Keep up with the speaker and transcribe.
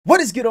What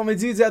is good, all my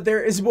dudes out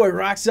there? It's your boy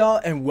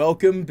Roxalt, and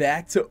welcome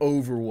back to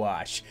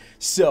Overwatch.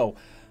 So,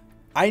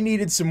 I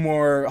needed some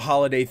more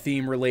holiday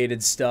theme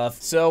related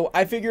stuff, so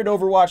I figured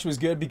Overwatch was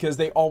good because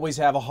they always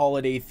have a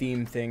holiday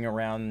theme thing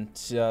around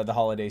the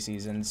holiday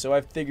season. So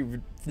I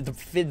figured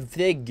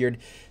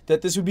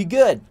that this would be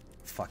good.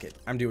 Fuck it,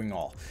 I'm doing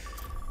all.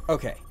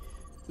 Okay,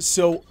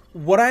 so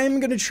what I'm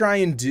gonna try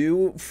and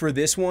do for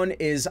this one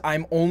is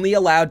I'm only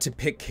allowed to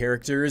pick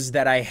characters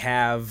that I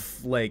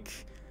have, like,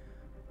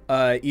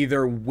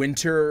 either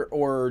winter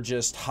or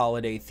just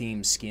holiday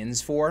themed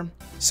skins for.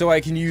 So I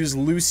can use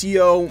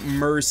Lucio,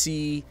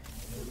 Mercy.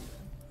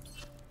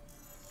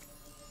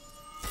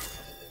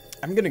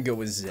 I'm gonna go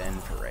with Zen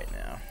for right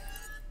now.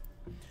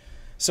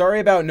 Sorry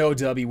about no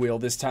W wheel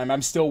this time.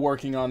 I'm still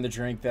working on the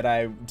drink that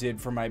I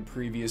did for my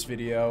previous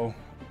video.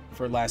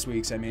 For last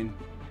week's, I mean.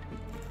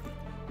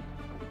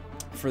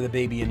 For the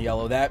baby in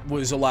yellow. That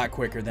was a lot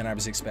quicker than I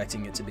was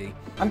expecting it to be.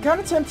 I'm kind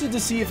of tempted to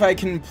see if I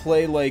can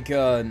play, like,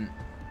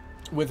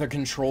 with a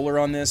controller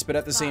on this, but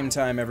at the same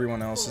time,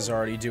 everyone else is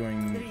already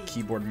doing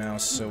keyboard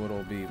mouse, so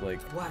it'll be, like,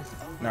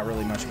 not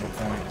really much of a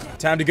point.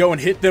 Time to go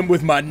and hit them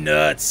with my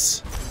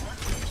nuts!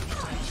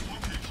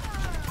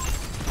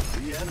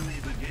 The enemy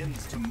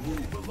begins to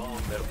move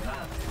along their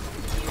path.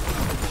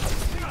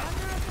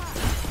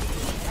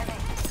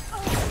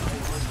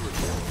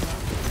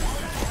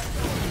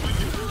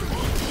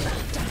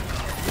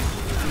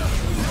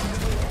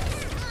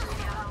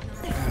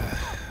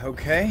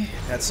 Okay,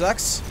 that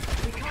sucks.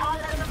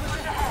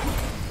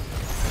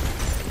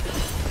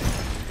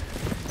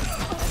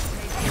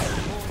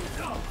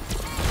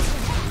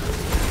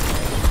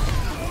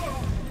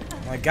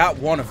 I got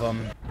one of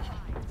them.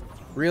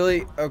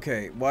 Really?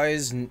 Okay, why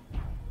is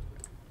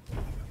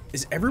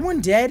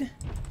everyone dead?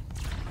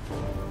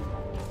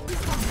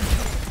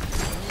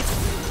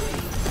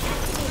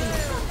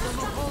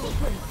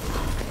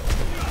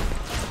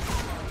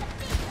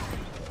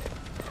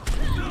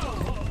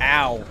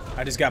 Ow,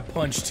 I just got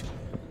punched.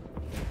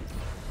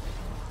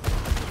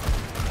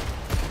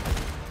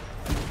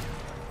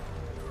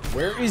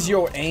 Where is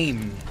your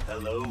aim?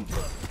 Hello,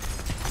 brother.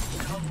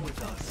 Come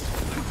with us.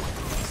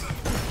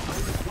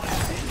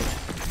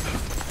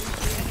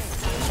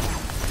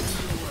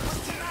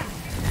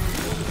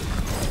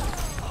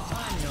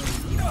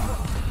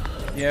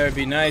 Yeah, it'd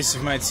be nice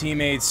if my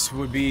teammates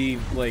would be,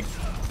 like,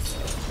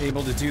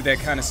 able to do that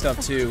kind of stuff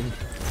too.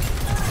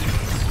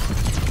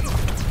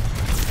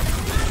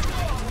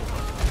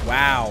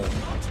 Wow.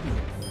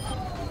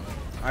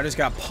 I just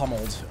got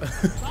pummeled.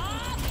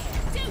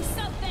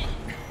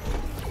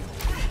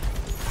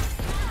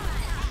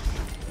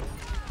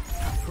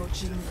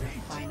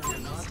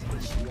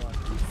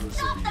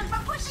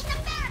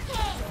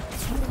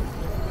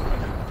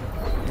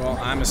 Well,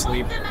 I'm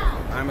asleep.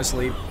 I'm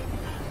asleep.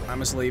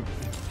 I'm asleep.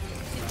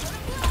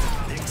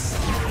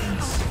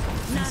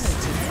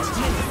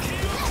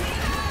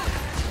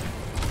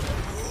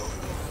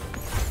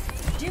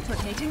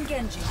 Duplicating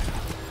Genji.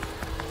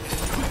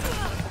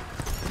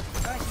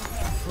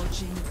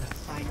 Approaching the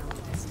final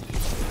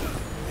destination.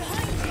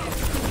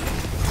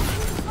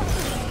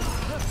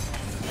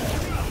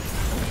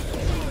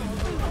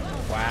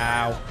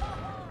 Wow.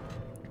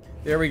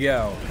 There we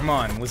go. Come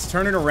on, let's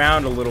turn it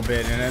around a little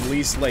bit and at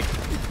least, like,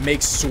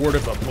 make sort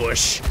of a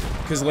push.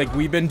 Because, like,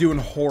 we've been doing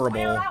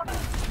horrible.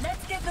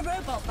 Let's get the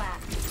robot back.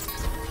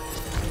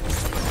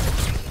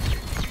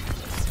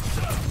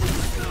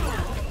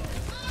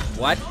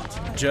 What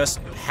just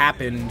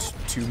happened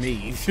to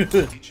me?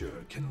 Teacher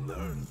can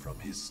learn from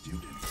his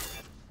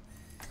students.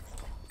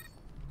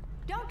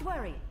 Don't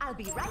worry, I'll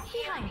be right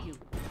behind you.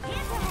 Here's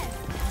ahead.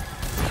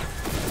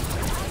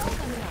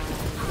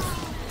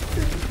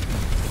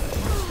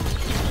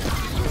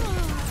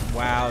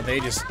 Wow, they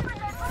just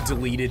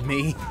deleted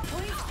me.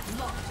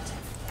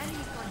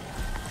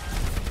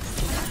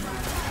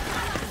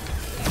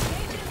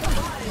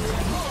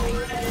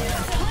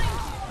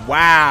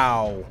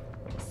 Wow.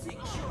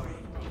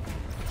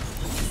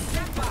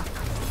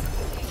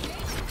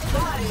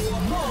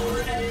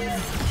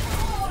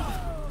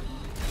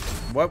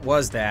 What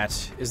was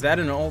that? Is that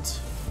an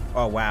ult?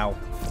 Oh, wow.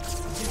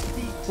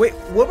 Wait,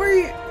 what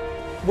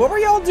were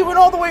y'all doing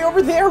all the way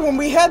over there when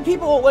we had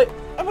people, like,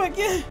 I'm like,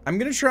 yeah. I'm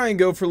gonna try and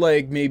go for,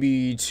 like,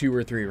 maybe 2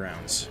 or 3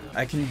 rounds.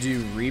 I can do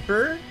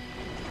Reaper.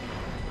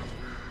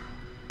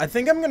 I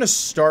think I'm gonna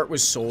start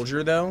with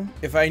Soldier, though.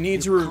 If I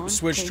need to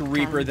switch to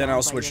Reaper, then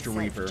I'll switch to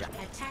Reaper.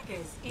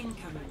 Attackers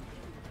incoming.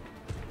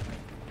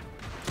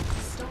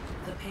 Stop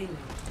the payload.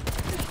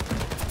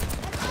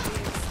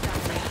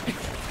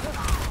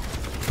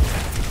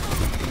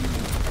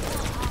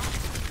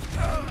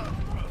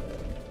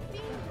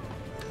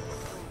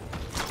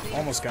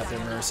 Almost got their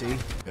Mercy.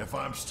 If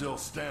I'm still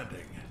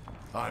standing,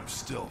 I'm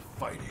still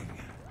fighting.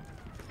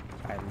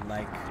 I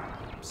like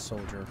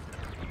Soldier.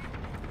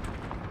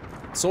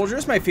 Soldier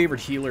is my favorite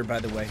healer, by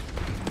the way.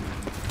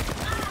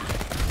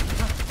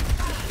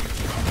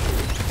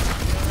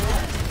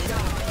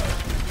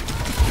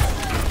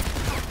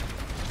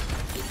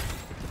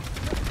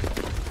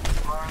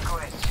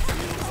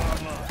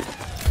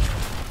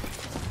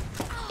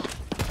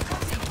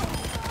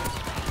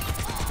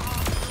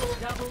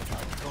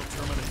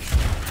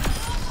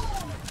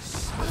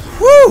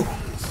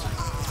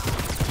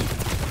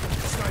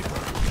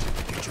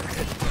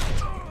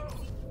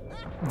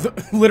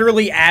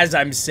 literally as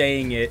I'm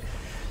saying it.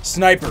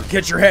 Sniper,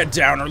 get your head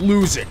down or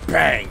lose it.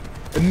 Bang.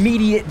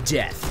 Immediate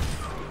death.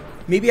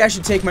 Maybe I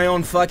should take my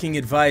own fucking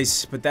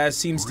advice, but that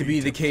seems to be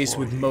the case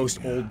with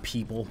most old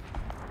people.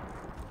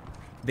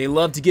 They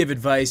love to give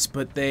advice,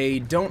 but they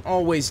don't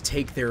always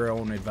take their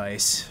own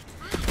advice.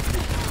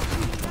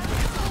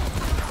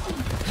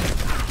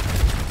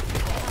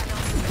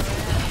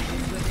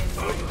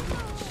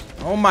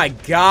 Oh my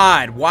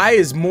god, why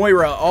is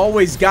Moira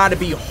always gotta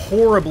be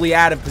horribly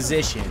out of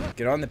position?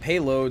 Get on the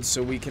payload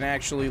so we can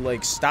actually,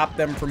 like, stop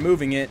them from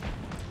moving it.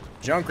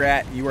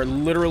 Junkrat, you are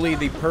literally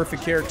the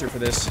perfect character for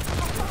this.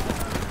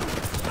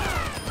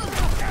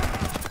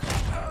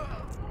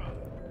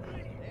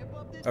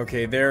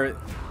 Okay, their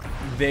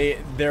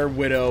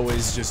Widow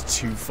is just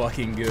too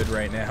fucking good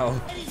right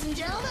now. Ladies and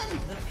gentlemen,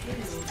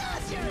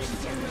 start your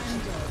surrender to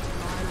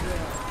my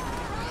will.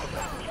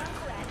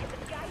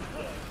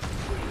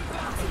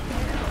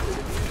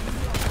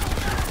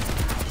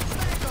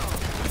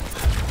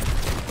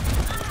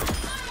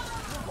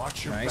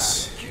 Watch your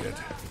Nice. back, kid.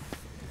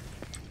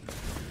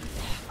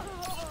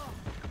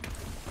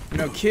 You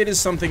know, Kid is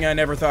something I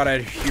never thought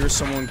I'd hear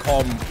someone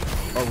call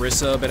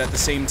Orisa, but at the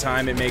same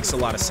time, it makes a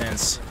lot of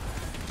sense.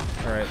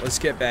 Alright, let's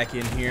get back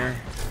in here.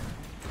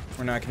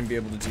 We're not going to be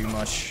able to do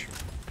much.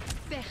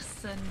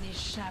 Personne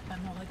n'échappe à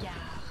mon regard.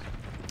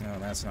 No,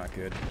 that's not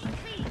good.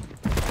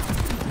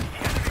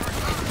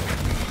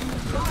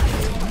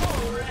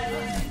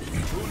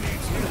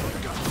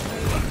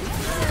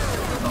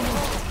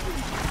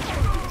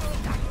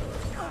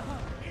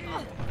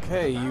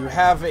 Okay, you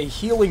have a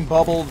healing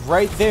bubble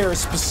right there,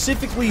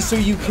 specifically so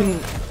you can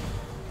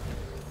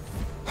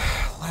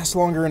last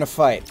longer in a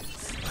fight.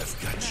 I've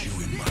got you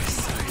in my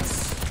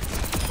sights.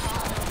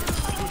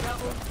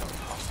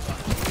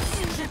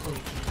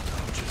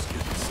 I'm just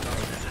getting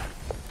started.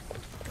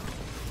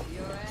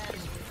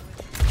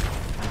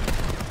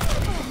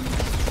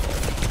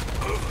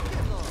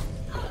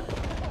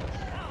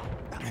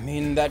 I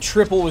mean, that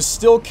triple was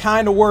still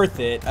kind of worth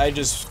it. I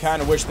just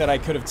kind of wish that I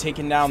could have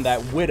taken down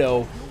that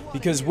Widow,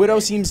 because Widow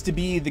seems to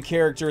be the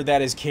character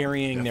that is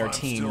carrying their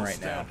team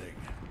right now.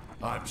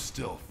 I'm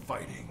still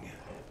fighting.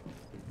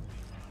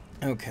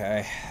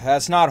 Okay,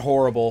 that's not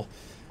horrible.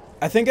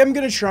 I think I'm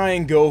gonna try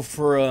and go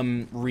for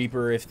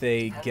Reaper if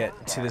they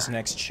get to this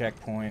next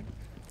checkpoint,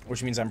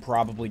 which means I'm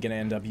probably gonna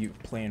end up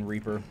playing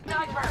Reaper.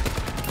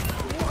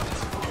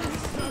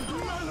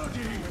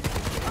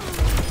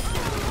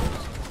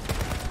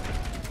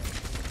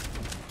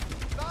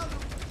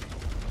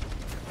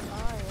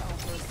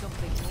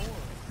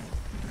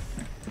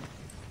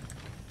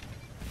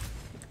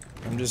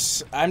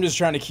 I'm just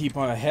trying to keep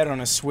my head on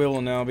a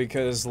swivel now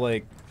because,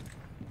 like,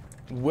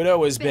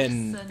 Widow has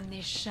been...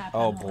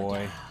 Oh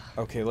boy.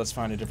 Okay, let's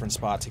find a different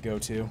spot to go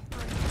to.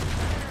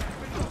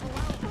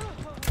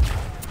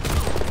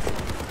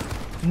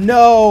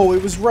 No,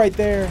 it was right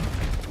there.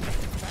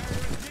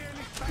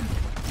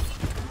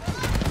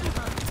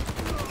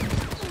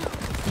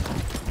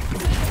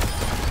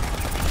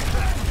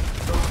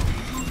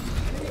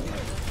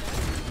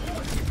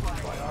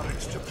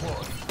 Biotics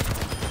deployed.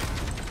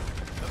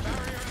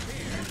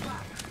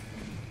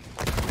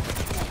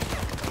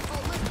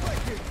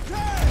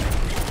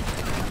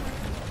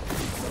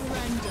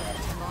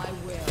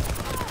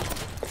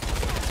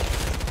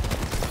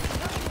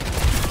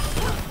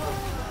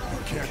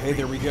 Okay,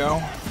 there we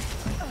go.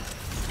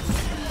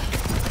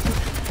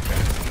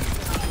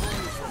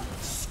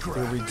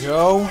 There we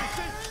go.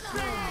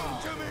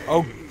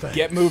 Oh,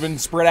 get moving.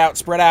 Spread out,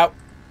 spread out.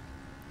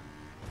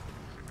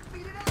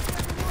 I'm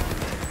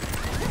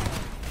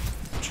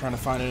trying to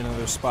find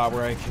another spot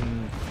where I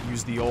can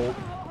use the ult.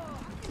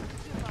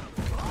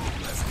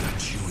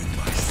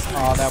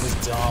 Oh, that was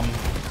dumb.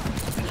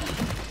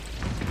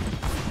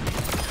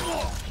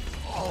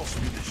 All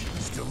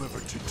munitions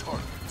delivered to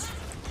targets.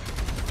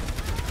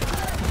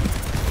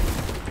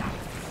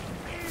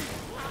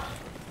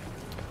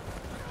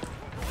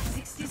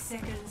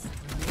 Seconds.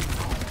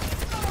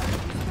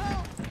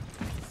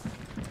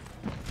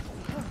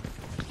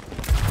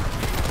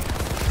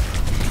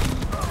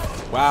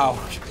 Wow.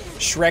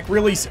 Shrek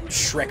really...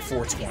 Shrek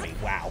 420.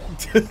 Wow.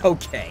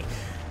 Okay.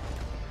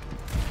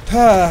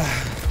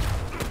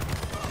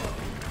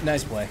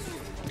 Nice play.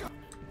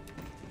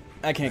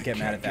 I can't get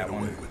mad at that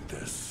one. With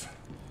this.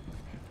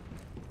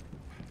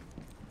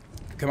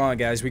 Come on,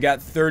 guys. We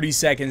got 30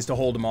 seconds to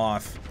hold them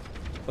off.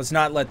 Let's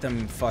not let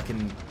them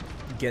fucking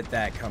get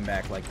that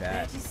comeback like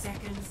that. 30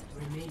 seconds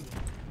remaining.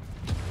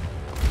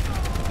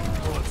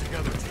 Pull it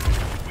together, team.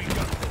 We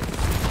got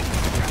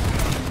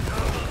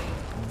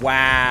this.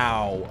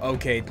 Wow.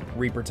 Okay,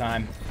 Reaper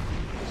time.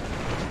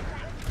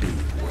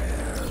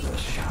 Beware the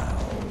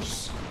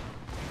shadows.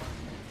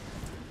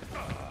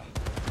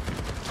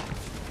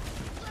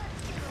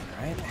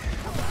 Alright.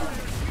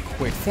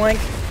 Quick flank.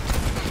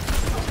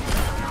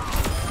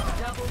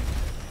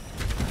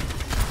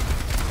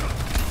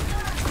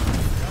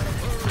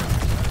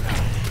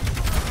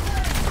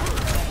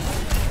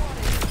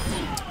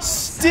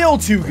 Still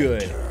too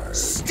good.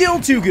 Still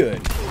too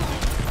good.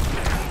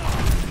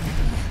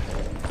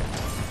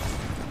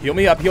 Heal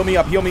me up, heal me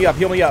up, heal me up,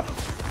 heal me up.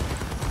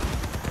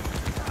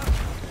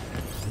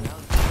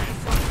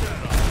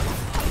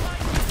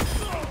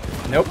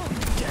 Nope.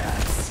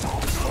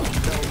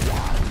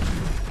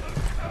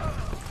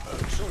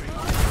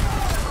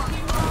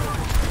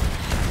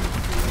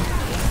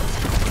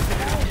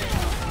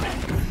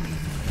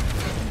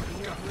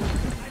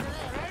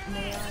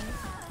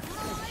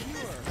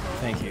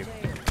 Thank you.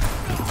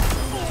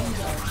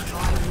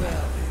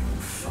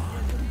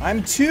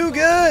 I'm too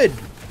good!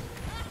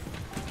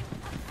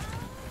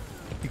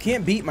 You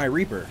can't beat my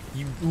Reaper.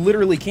 You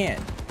literally can't.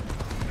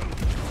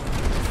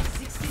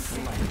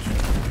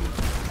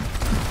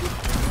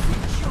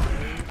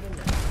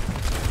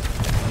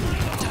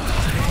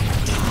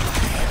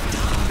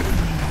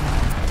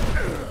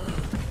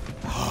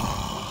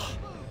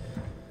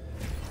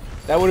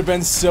 That would have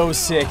been so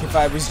sick if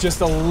I was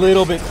just a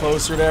little bit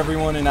closer to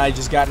everyone and I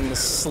just got in a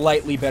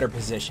slightly better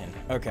position.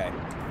 Okay.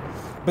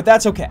 But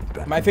that's okay.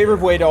 My favorite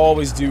way to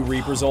always do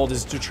Reaper's ult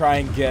is to try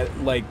and get,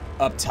 like,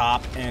 up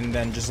top and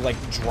then just, like,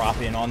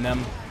 drop in on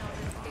them.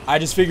 I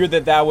just figured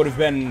that that would have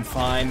been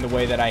fine the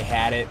way that I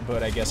had it,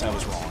 but I guess I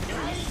was wrong.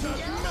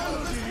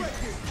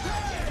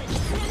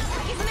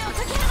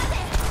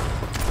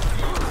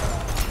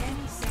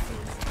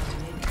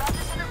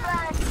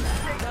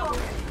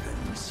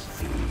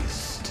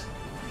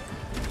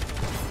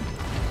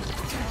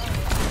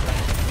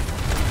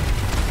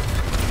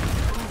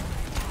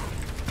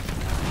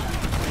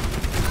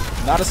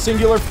 Not a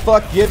singular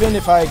fuck given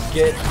if I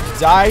get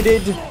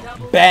dieted.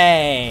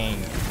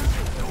 Bang!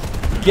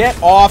 Get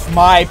off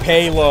my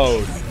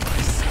payload.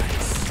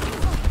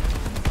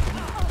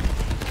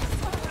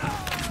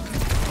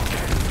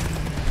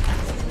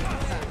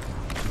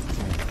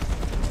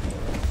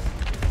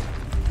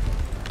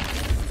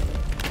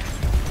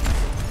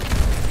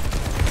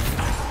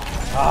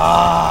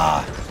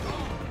 Ah!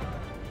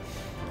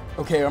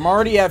 Okay, I'm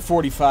already at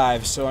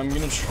 45, so I'm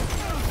gonna try.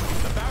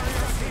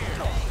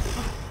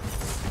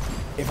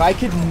 If I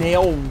could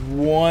nail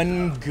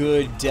one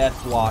good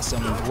Death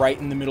Blossom right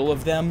in the middle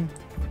of them,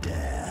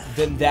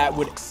 then that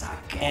would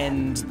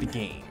end the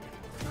game.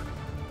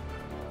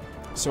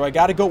 So I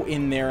gotta go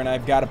in there and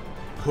I've gotta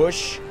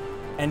push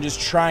and just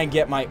try and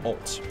get my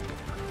ult.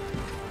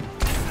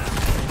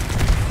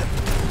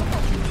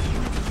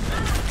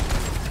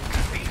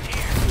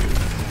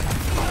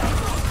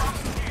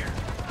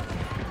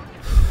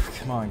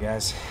 Come on,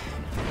 guys.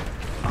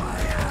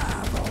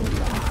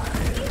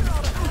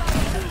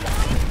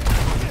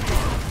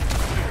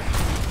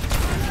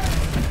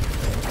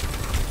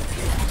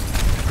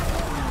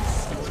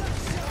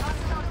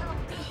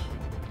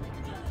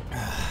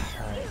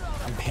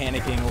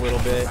 Panicking a little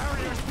bit.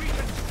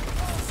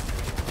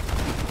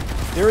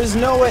 There is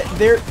no way.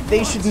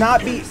 They should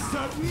not be.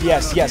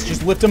 Yes, yes.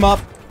 Just lift them up.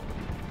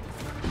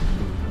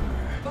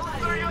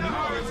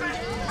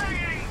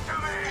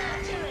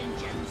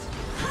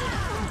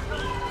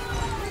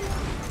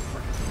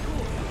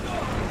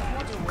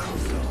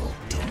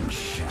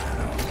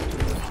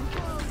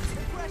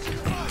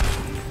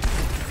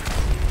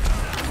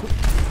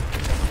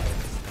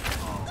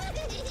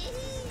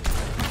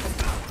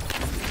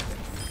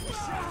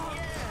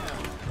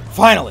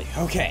 Finally.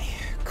 Okay.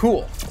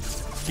 Cool.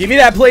 Give me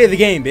that play of the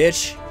game,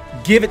 bitch.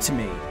 Give it to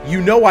me. You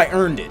know I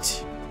earned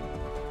it.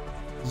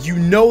 You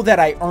know that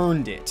I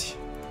earned it.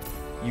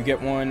 You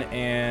get one,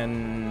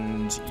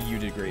 and you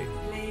did great.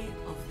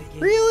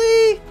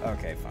 Really?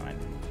 Okay, fine.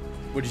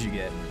 What did you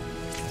get?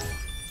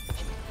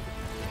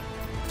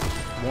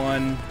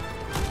 1,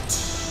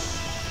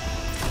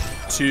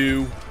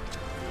 2.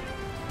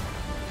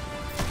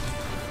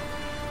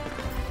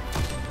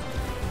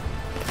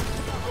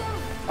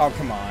 Oh,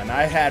 come on.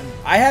 I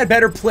had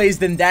better plays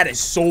than that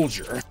as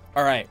Soldier.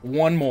 All right,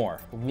 one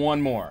more.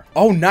 One more.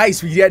 Oh,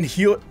 nice. We get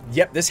healed.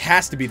 Yep, this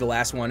has to be the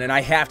last one, and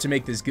I have to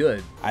make this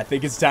good. I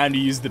think it's time to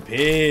use the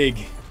pig.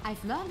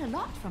 I've learned a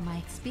lot from my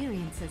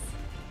experiences.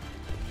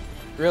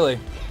 Really?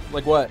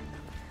 Like what?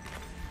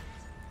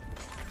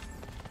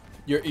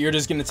 You're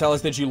just gonna tell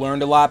us that you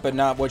learned a lot, but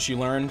not what you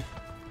learned?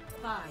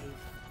 5,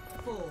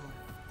 4,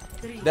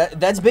 3.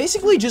 That's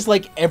basically just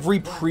like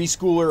every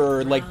preschooler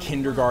or like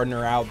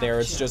kindergartner out there.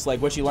 It's just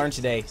like what you learned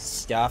today.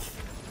 Stuff.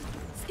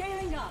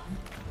 Scaling up.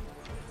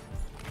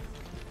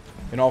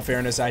 In all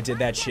fairness, I did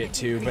that shit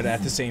too, but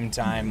at the same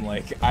time,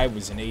 like, I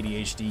was an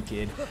ADHD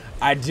kid.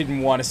 I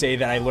didn't want to say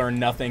that I learned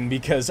nothing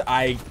because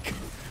I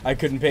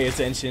couldn't pay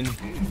attention.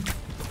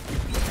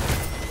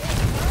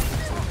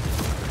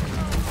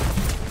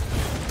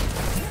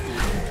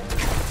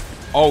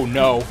 Oh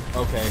no.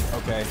 Okay,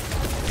 okay.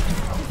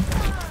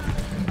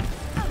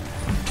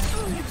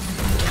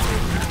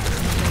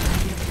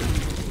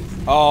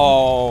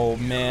 Oh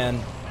man.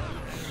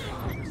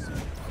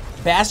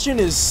 Bastion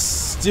is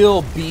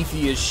still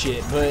beefy as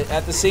shit, but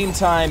at the same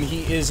time,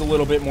 he is a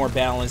little bit more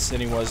balanced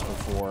than he was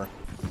before.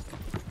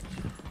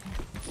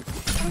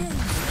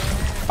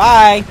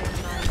 Bye!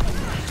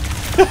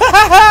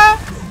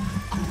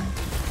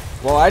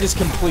 Well, I just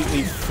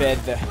completely fed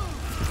the...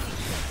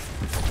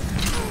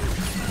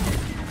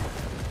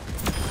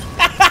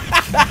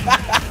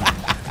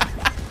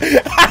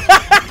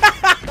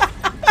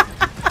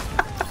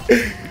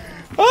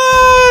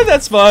 Ah,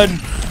 that's fun.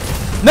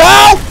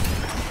 No!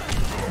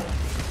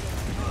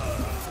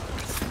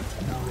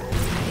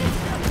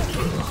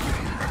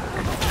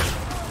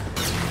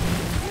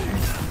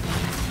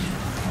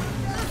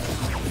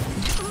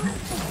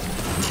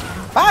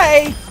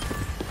 Bye!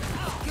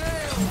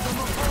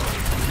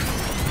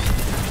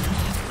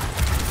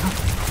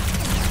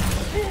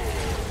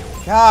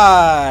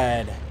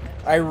 God,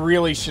 I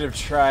really should have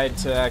tried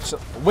to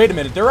actually... Wait a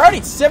minute, they're already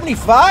at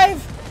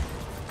 75?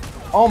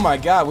 Oh my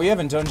god, we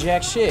haven't done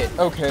jack shit.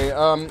 Okay,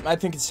 I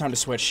think it's time to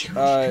switch.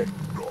 I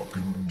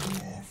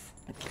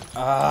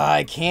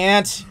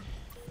can't.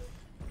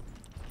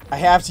 I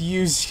have to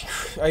use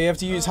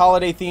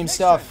holiday themed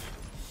stuff.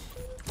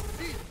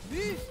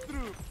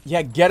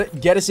 Yeah,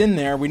 get us in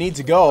there. We need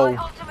to go.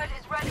 My ultimate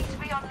is ready to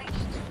be unleashed.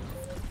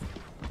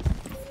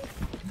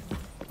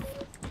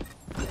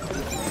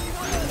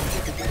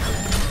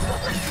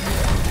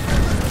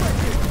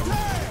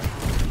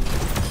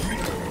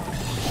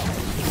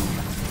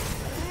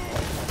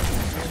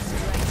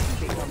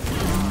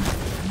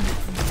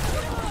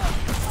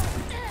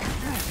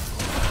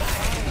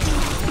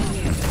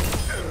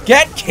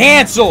 Get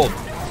canceled!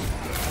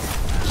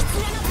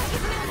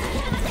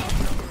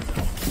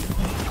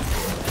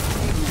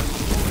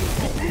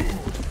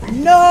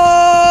 No!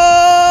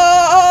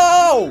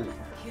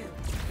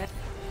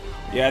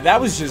 Yeah, that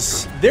was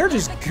just... They're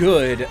just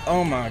good.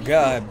 Oh my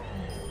god.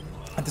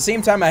 At the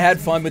same time, I had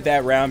fun with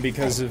that round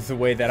because of the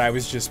way that I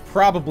was just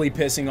probably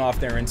pissing off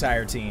their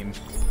entire team.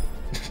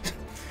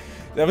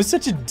 That was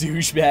such a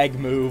douchebag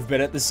move,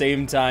 but at the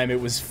same time, it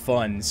was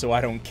fun, so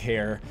I don't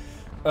care.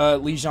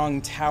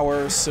 Lijiang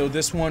Tower, so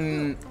this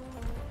one...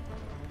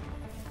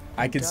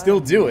 I could still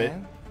do it.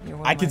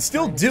 I can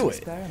still do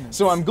it.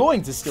 So I'm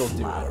going to still do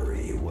it.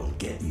 Flattery will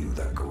get you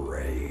the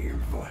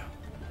grave.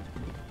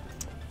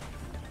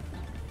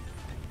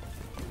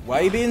 Why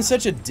are you being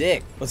such a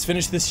dick? Let's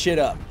finish this shit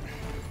up.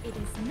 It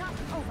is not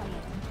over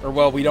yet. Or,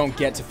 well, we don't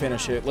get to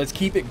finish it. Let's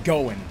keep it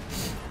going.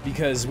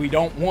 Because we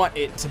don't want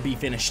it to be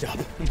finished up.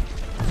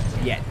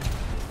 Yet.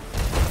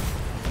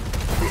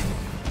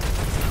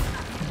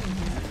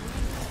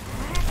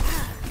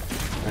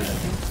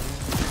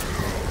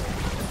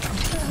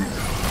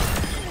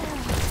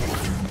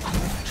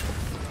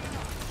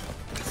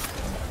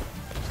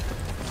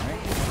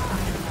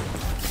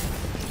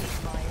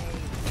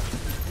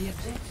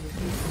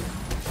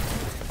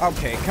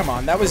 Okay, come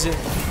on. That was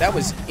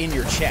in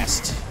your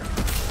chest.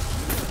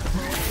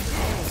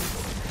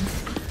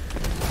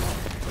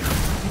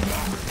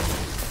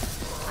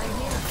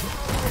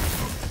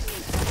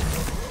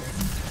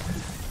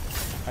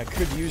 I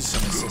could use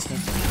some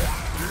assistance.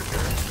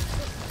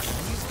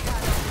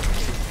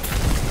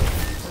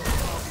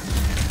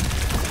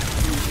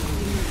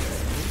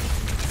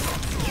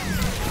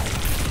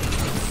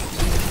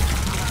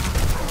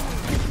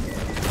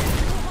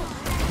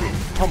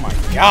 Oh my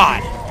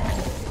god!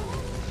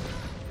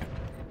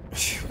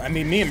 I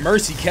mean, me and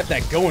Mercy kept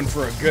that going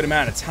for a good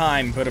amount of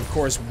time, but of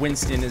course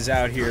Winston is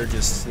out here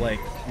just like,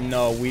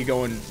 no, we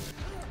going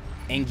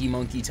Angie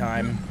Monkey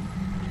time.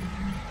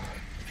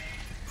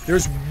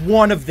 There's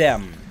one of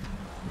them.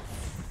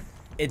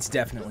 It's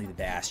definitely the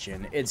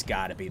Bastion. It's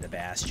gotta be the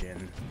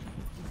Bastion.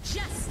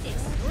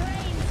 Justice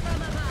reigns from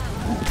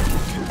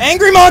above.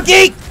 Angry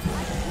Monkey!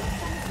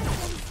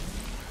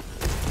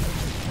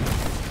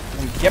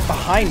 Get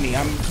behind me.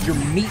 I'm your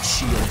meat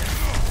shield.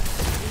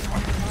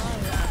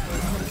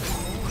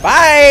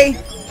 Bye!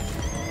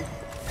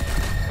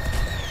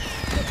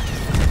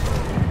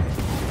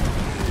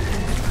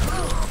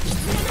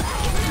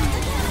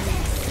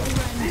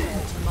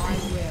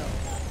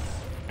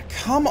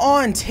 Come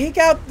on, take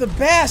out the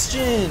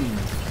Bastion!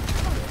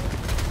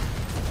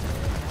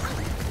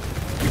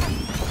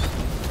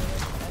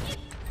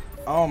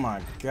 Oh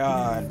my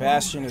god,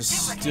 Bastion is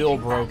still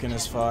broken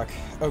as fuck.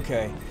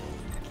 Okay.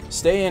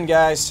 Stay in,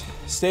 guys.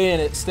 Stay in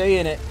it, stay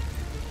in it.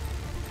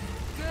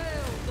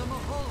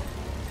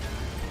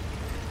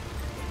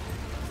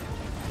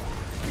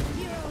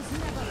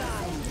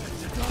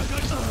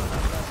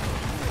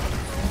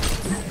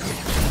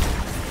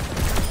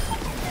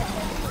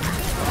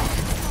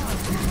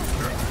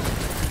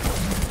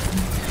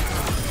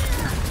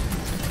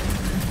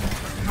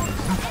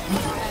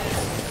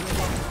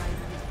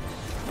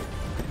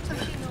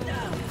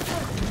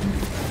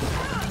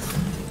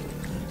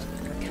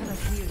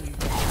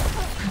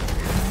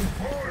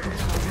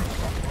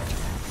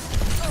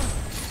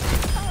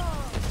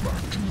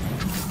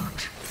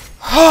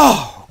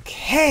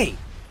 Okay,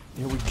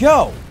 there we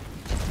go.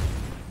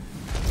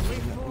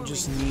 We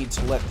just need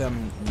to let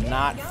them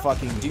not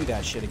fucking do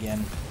that shit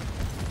again.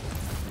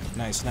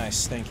 Nice,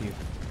 nice, thank you.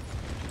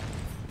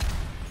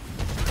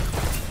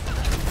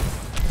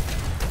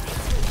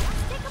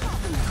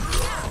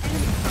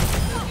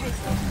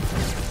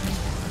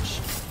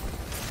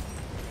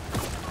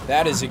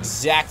 That is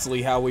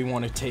exactly how we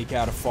want to take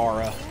out a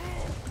Pharah.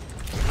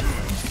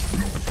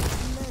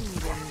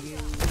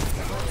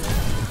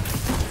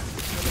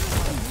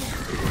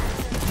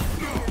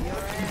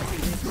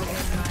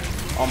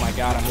 Oh my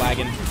god, I'm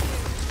lagging.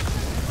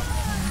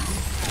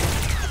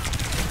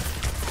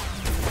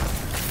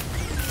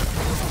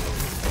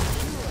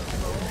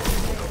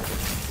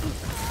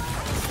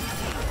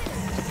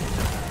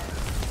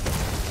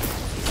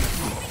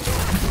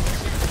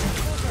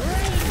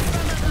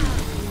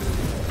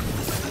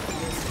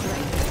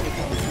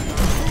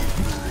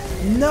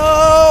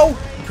 No!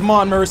 Come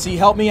on, Mercy,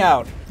 help me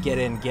out. Get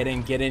in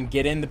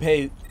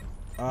the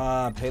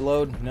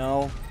payload.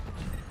 No.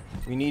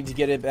 We need to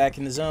get it back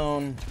in the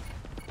zone.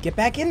 Get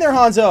back in there,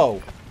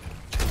 Hanzo!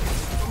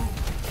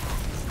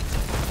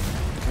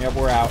 Yep,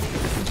 we're out.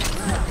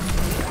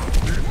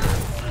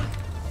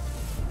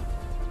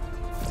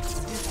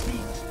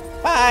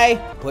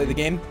 Bye! Play the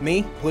game.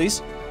 Me,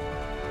 please.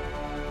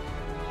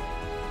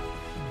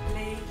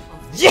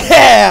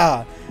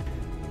 Yeah!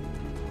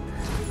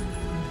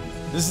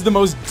 This is the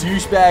most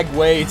douchebag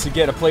way to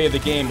get a play of the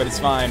game, but it's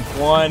fine.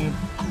 1.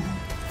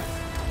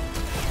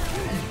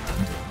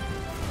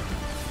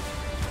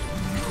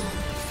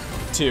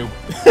 Two.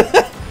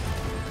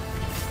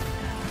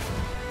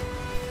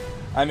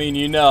 I mean,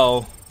 you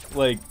know,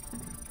 like,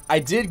 I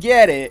did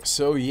get it.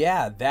 So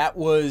yeah, that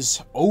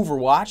was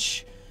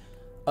Overwatch.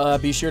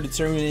 Be sure to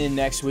tune in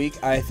next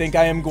week. I think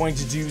I am going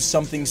to do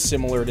something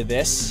similar to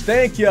this.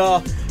 Thank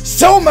y'all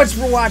so much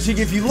for watching.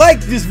 If you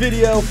liked this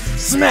video,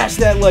 smash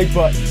that like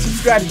button.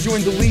 Subscribe to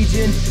join the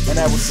Legion, and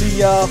I will see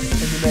y'all in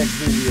the next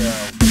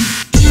video.